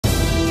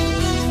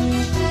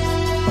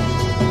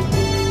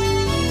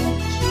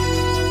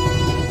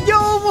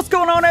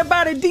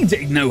everybody,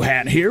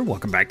 DjNoHat here.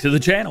 Welcome back to the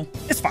channel.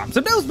 It's Farms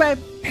and News, babe.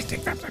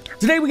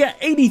 Today we got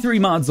 83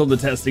 mods on the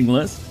testing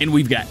list, and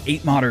we've got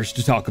 8 modders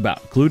to talk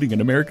about, including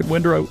an American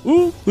Windrow.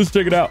 Ooh, let's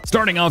check it out.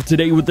 Starting off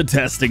today with the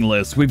testing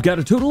list, we've got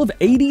a total of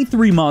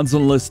 83 mods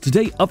on the list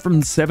today, up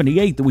from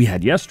 78 that we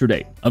had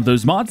yesterday. Of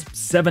those mods,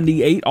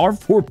 78 are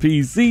for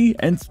PC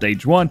and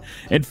Stage 1,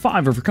 and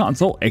 5 are for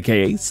console,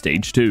 aka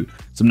Stage 2.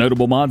 Some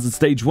notable mods in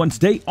Stage 1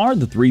 today are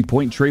the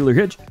 3-point trailer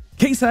hitch,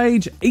 Case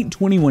IH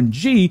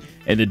 821G,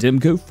 and the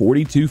Demco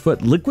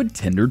 42-foot liquid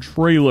tender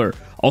trailer.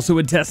 Also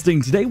in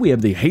testing today, we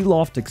have the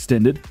Hayloft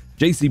Extended,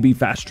 JCB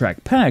Fast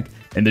Track Pack,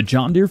 and the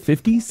John Deere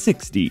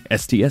 5060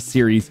 STS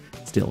Series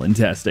still in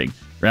testing.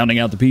 Rounding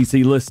out the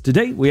PC list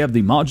today, we have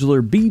the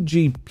Modular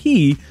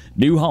BGA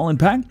New Holland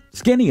Pack,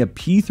 Scania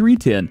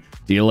P310,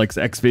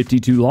 DLX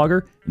X52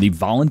 Logger, and the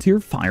Volunteer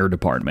Fire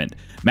Department.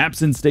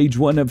 Maps in Stage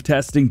 1 of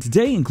testing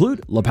today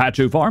include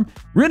Lapacho Farm,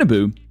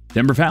 Renaboo,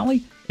 Timber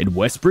Valley, and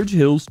Westbridge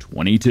Hills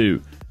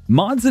 22.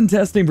 Mods and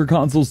testing for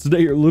consoles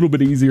today are a little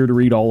bit easier to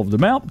read all of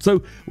them out,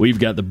 so we've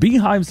got the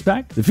Beehives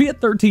Pack, the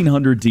Fiat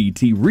 1300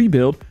 DT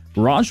Rebuild,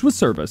 Garage with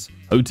Service,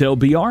 Hotel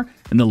BR,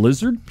 and the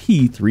Lizard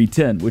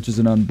P310, which is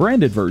an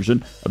unbranded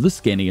version of the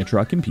Scania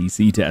truck in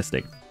PC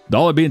testing. With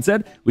all that being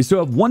said, we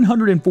still have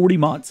 140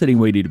 mods sitting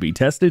waiting to be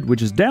tested,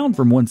 which is down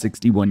from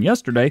 161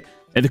 yesterday,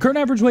 and the current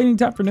average waiting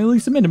time for newly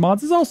submitted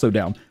mods is also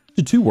down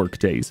to 2 work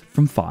days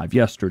from 5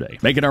 yesterday.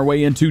 Making our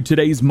way into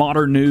today's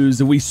modern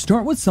news, we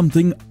start with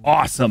something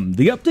awesome.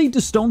 The update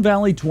to Stone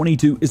Valley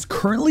 22 is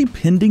currently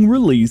pending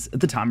release at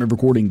the time of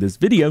recording this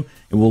video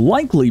and will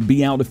likely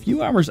be out a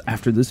few hours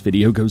after this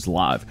video goes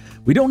live.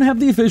 We don't have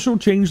the official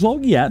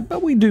changelog yet,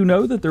 but we do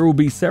know that there will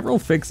be several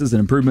fixes and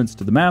improvements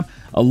to the map,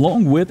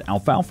 along with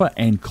Alfalfa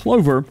and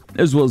Clover,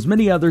 as well as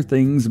many other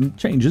things and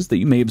changes that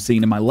you may have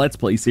seen in my Let's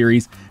Play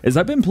series, as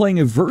I've been playing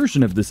a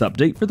version of this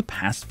update for the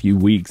past few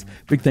weeks.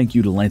 Big thank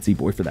you to Lancey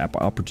Boy for that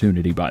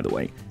opportunity, by the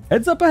way.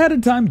 Heads up ahead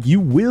of time, you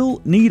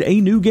will need a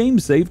new game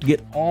save to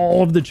get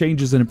all of the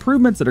changes and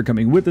improvements that are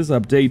coming with this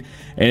update,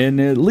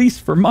 and at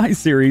least for my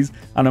series,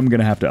 I'm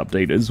going to have to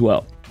update it as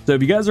well. So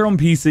if you guys are on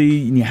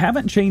PC and you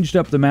haven't changed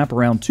up the map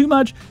around too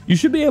much, you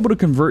should be able to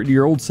convert to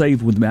your old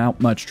save without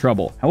much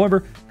trouble.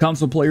 However,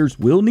 console players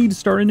will need to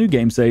start a new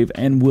game save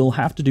and will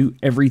have to do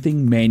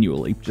everything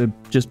manually.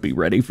 Just be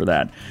ready for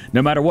that.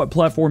 No matter what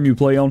platform you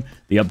play on,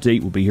 the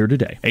update will be here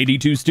today.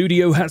 82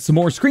 Studio has some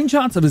more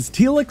screenshots of his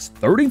TLX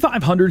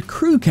 3500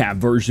 crew cab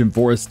version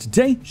for us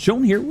today,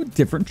 shown here with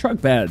different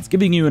truck beds,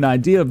 giving you an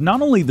idea of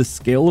not only the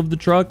scale of the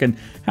truck and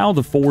how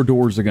the 4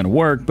 doors are going to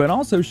work, but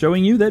also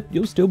showing you that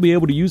you'll still be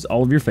able to use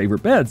all of your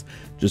favorite beds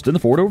just in the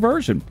 4-door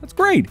version. That's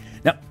great.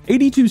 Now,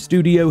 82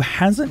 Studio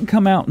hasn't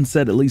come out and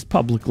said, at least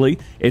publicly,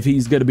 if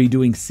he's going to be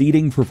doing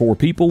seating for 4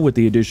 people with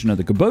the addition of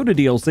the Kubota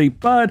DLC,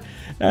 but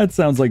that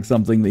sounds like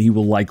something that he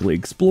will likely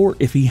explore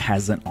if he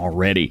hasn't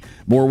already.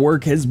 More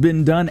work has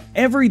been done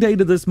every day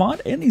to this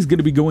mod, and he's going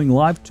to be going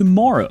live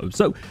tomorrow,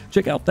 so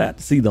check out that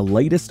to see the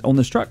latest on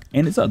this truck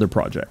and his other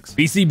projects.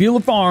 BC Beulah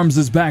Farms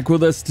is back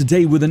with us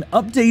today with an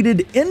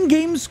updated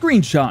in-game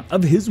screenshot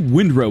of his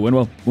Windrow, and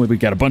well, we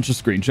got a bunch of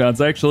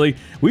screenshots actually.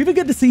 We even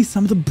get to see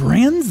some of the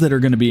brands that are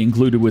going to be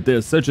included with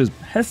this, such as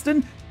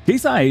Hesston,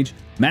 Case IH,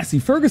 Massey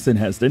Ferguson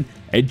Hesston,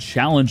 and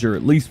Challenger,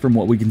 at least from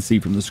what we can see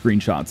from the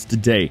screenshots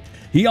today.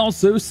 He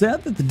also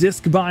said that the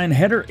disc buy-in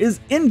header is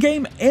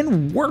in-game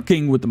and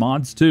working with the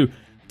mods too.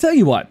 Tell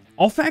you what,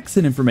 all facts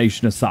and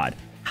information aside,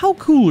 how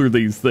cool are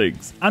these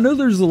things? I know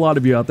there's a lot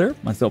of you out there,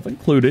 myself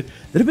included,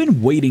 that have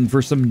been waiting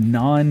for some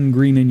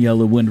non-green and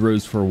yellow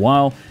windrows for a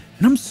while,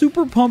 and I'm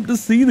super pumped to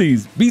see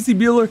these. BC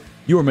Beulah,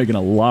 you are making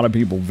a lot of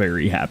people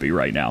very happy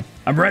right now.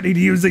 I'm ready to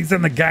use these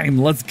in the game.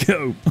 Let's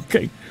go.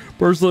 Okay,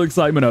 personal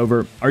excitement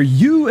over. Are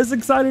you as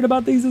excited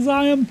about these as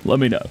I am? Let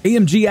me know.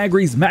 AMG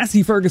Agri's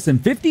Massey Ferguson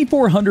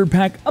 5400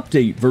 pack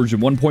update version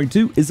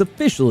 1.2 is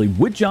officially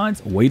with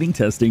Giants awaiting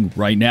testing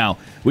right now.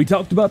 We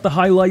talked about the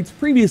highlights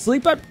previously,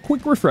 but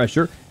quick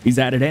refresher. He's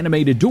added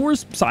animated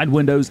doors, side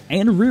windows,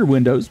 and rear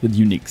windows with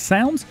unique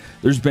sounds.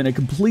 There's been a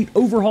complete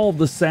overhaul of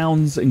the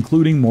sounds,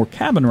 including more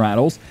cabin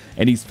rattles,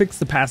 and he's fixed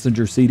the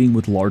passenger seating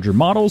with larger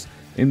models,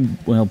 and,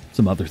 well,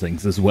 some other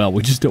things as well.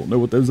 We just don't know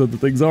what those other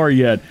things are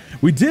yet.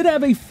 We did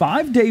have a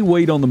 5-day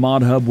wait on the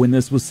Mod Hub when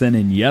this was sent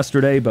in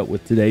yesterday, but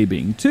with today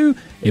being 2,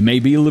 it may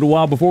be a little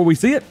while before we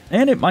see it,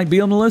 and it might be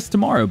on the list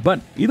tomorrow.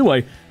 But either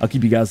way, I'll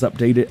keep you guys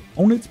updated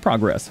on its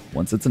progress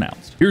once it's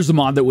announced. Here's a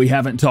mod that we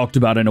haven't talked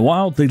about in a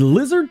while, the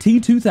Lizard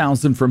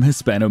T2000 from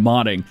Hispano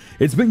Modding.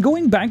 It's been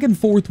going back and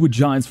forth with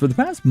Giants for the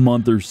past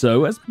month or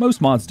so, as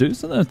most mods do,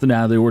 so nothing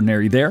out of the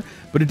ordinary there,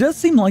 but it does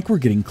seem like we're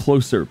getting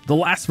closer. The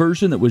last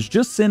version that was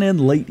just sent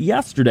in late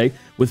yesterday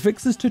with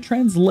fixes to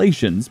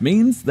translations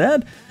means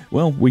that,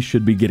 well, we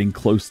should be getting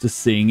close to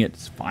seeing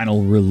its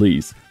final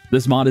release.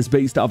 This mod is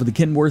based off of the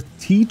Kenworth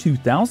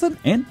T2000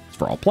 and it's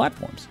for all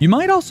platforms. You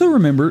might also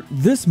remember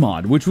this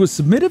mod, which was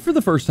submitted for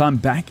the first time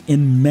back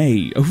in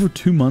May, over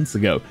 2 months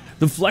ago.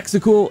 The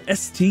Flexicoil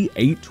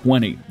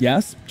ST820.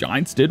 Yes,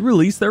 Giants did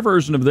release their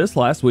version of this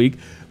last week,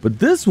 but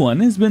this one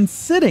has been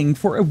sitting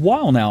for a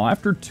while now.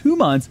 After 2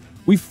 months,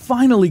 we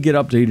finally get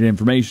updated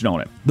information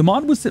on it. The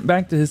mod was sent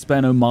back to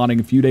Hispano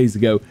Modding a few days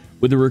ago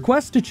with a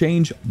request to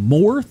change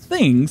more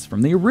things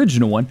from the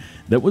original one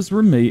that was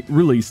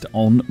released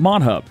on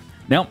ModHub.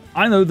 Now,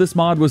 I know this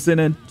mod was sent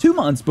in 2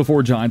 months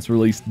before Giants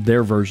released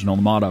their version on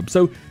the ModHub,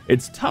 so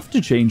it's tough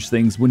to change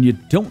things when you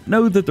don't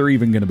know that they're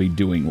even going to be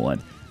doing one.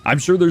 I'm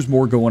sure there's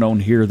more going on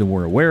here than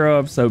we're aware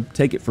of, so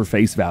take it for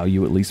face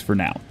value, at least for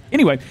now.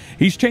 Anyway,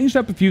 he's changed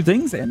up a few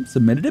things and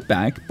submitted it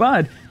back,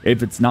 but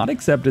if it's not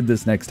accepted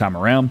this next time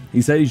around,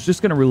 he said he's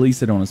just going to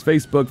release it on his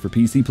Facebook for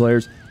PC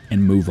players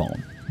and move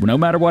on. Well, no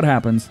matter what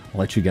happens, I'll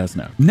let you guys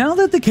know. Now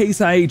that the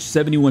Case IH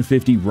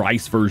 7150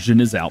 Rice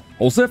version is out,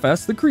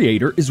 PulseFS, the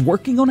creator, is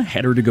working on a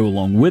header to go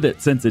along with it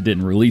since it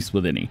didn't release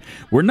with any.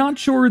 We're not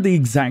sure the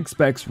exact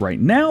specs right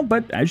now,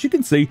 but as you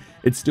can see,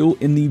 it's still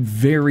in the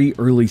very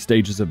early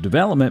stages of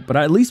development, but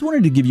I at least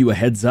wanted to give you a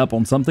heads up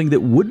on something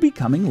that would be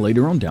coming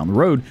later on down the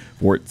road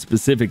for it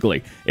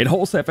specifically. In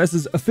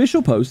PulseFS's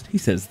official post, he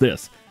says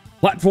this: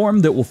 platform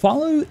that will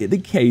follow the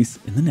case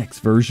in the next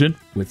version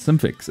with some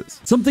fixes.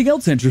 Something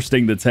else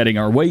interesting that's heading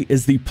our way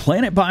is the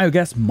Planet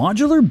Biogas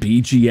Modular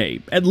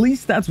BGA. At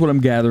least that's what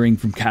I'm gathering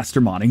from Caster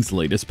Modding's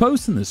latest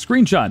post in this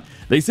screenshot.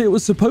 They say it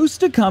was supposed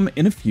to come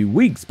in a few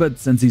weeks, but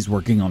since he's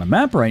working on a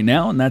map right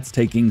now and that's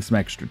taking some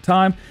extra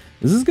time,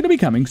 this is going to be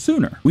coming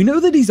sooner. We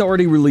know that he's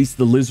already released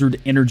the Lizard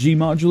Energy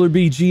Modular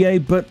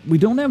BGA, but we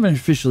don't have an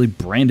officially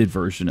branded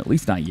version, at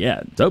least not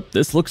yet. So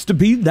this looks to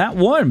be that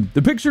one.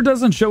 The picture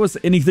doesn't show us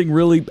anything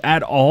really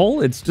at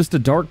all. It's just a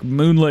dark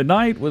moonlit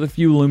night with a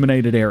few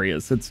illuminated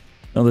areas.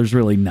 Well, there's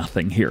really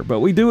nothing here,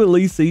 but we do at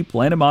least see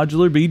Planet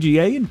Modular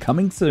BGA and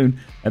coming soon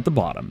at the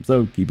bottom,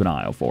 so keep an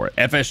eye out for it.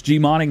 FSG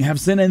Modding have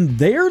sent in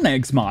their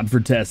next mod for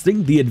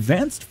testing, the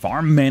Advanced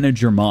Farm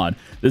Manager mod.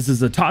 This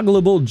is a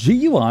toggleable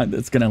GUI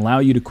that's going to allow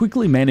you to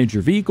quickly manage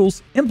your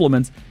vehicles,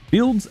 implements,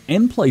 fields,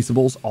 and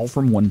placeables all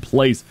from one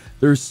place.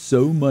 There's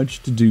so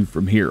much to do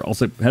from here.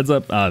 Also, heads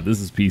up, this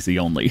is PC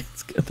only.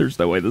 There's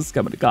no way this is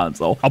coming to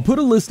console. I'll put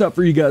a list up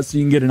for you guys so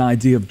you can get an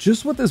idea of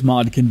just what this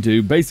mod can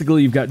do.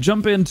 Basically, you've got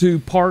jump into,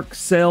 park,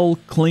 sell,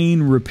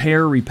 clean,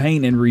 repair,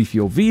 repaint, and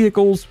refuel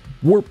vehicles,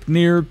 warp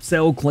near,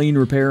 sell, clean,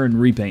 repair,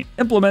 and repaint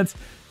implements,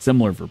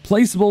 similar for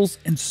placeables,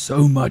 and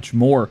so much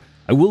more.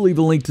 I will leave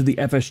a link to the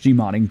FSG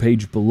modding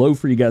page below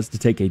for you guys to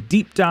take a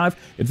deep dive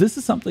if this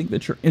is something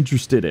that you're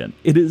interested in.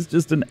 It is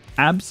just an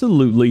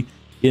absolutely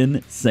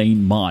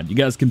insane mod. You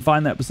guys can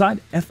find that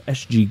beside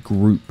FSG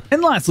Group.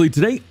 And lastly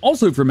today,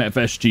 also from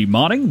FSG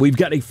Modding, we've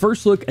got a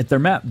first look at their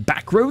map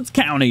Backroads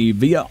County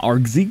via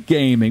ArgZ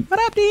Gaming. What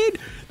up, dude?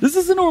 This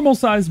is a normal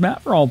size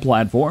map for all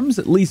platforms,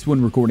 at least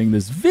when recording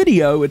this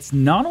video. It's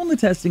not on the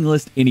testing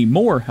list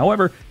anymore.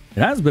 However,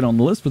 it has been on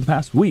the list for the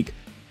past week.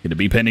 Could it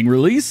be pending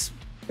release?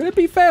 Could it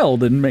be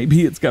failed and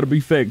maybe it's got to be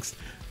fixed?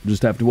 We'll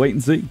just have to wait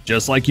and see.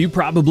 Just like you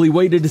probably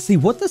waited to see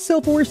what the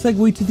self-aware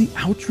segue to the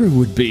outro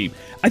would be.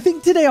 I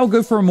think today I'll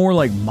go for a more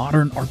like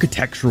modern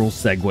architectural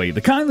segue,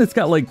 the kind that's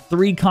got like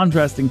 3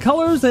 contrasting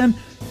colors and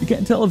you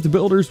can't tell if the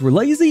builders were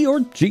lazy or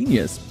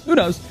genius. Who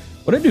knows?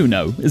 What I do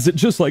know is that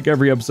just like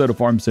every episode of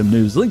Farm Sim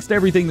News, links to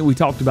everything that we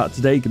talked about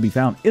today can be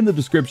found in the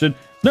description.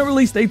 No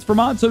release dates for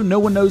mods, so no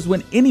one knows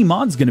when any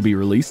mod's going to be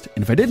released.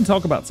 And if I didn't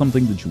talk about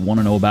something that you want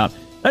to know about,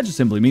 that just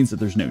simply means that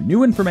there's no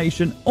new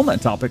information on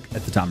that topic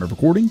at the time of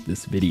recording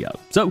this video.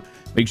 So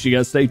make sure you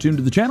guys stay tuned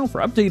to the channel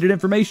for updated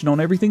information on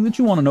everything that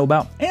you want to know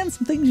about and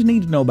some things you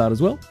need to know about as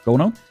well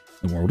going on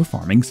in the world of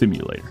Farming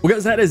Simulator. Well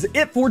guys, that is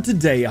it for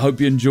today. I hope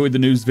you enjoyed the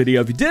news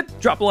video. If you did,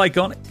 drop a like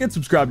on it, get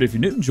subscribed if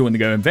you're new, and join the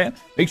DjGoHam fam.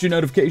 Make sure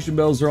notification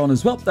bells are on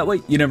as well. That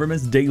way you never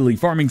miss daily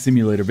Farming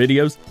Simulator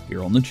videos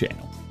here on the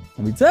channel.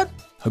 That being said,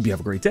 hope you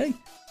have a great day.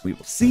 We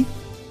will see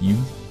you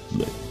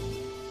later.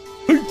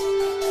 Peace.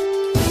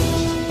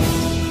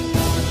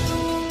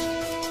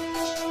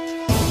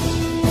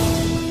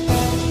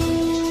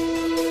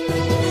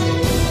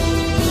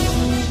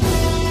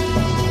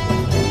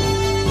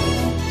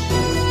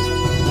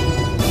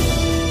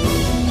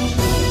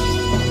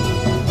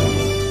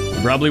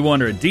 Probably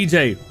wondering,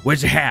 DJ,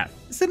 where's your hat?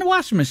 It's in the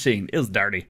washing machine. It was dirty.